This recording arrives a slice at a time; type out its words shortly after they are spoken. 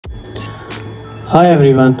Hi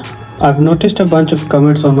everyone, I've noticed a bunch of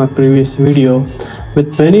comments on my previous video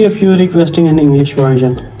with many of you requesting an English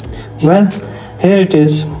version. Well, here it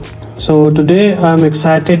is. So today I'm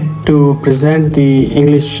excited to present the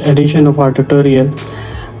English edition of our tutorial,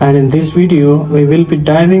 and in this video we will be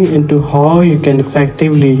diving into how you can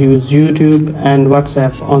effectively use YouTube and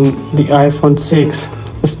WhatsApp on the iPhone 6,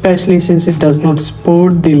 especially since it does not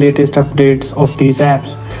support the latest updates of these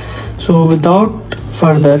apps. So without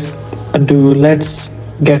further ado, let's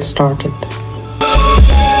get started.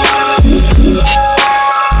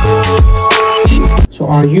 So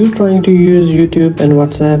are you trying to use YouTube and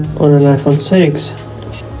WhatsApp on an iPhone 6?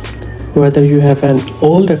 Whether you have an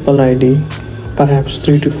old Apple ID, perhaps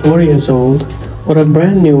 3 to 4 years old, or a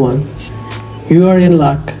brand new one, you are in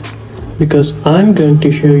luck, because I'm going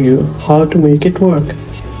to show you how to make it work.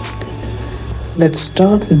 Let's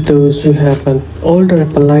start with those who have an older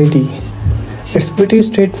Apple ID. It's pretty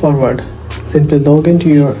straightforward. Simply log into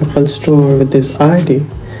your Apple Store with this ID,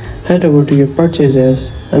 head over to your purchases,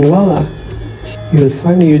 and voila! You will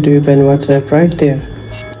find YouTube and WhatsApp right there,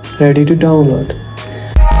 ready to download.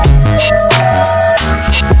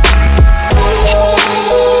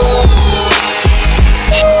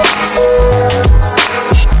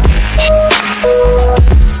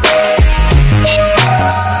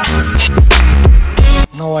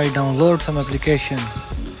 Now I download some application.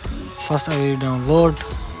 First I will download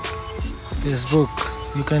Facebook.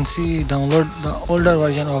 You can see download the older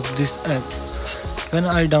version of this app. When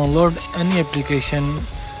I download any application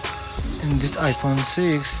in this iPhone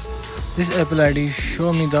 6, this Apple ID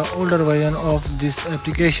show me the older version of these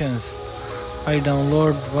applications. I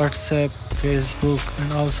download WhatsApp, Facebook,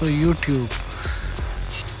 and also YouTube.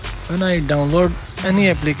 When I download any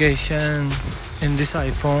application in this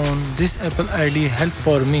iPhone, this Apple ID help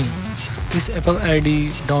for me. This Apple ID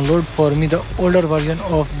download for me the older version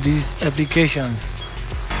of these applications.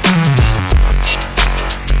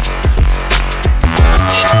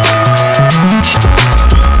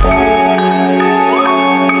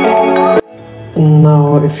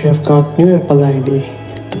 Now if you have got new Apple ID,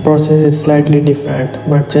 the process is slightly different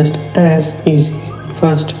but just as easy.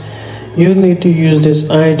 First, you'll need to use this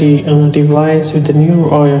ID on a device with the new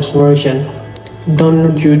iOS version.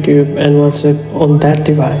 Download YouTube and WhatsApp on that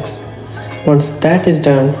device. Once that is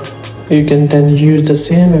done, you can then use the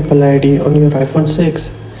same Apple ID on your iPhone 6.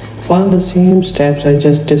 Follow the same steps I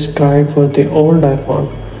just described for the old iPhone,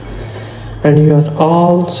 and you are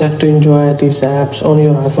all set to enjoy these apps on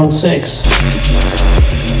your iPhone 6.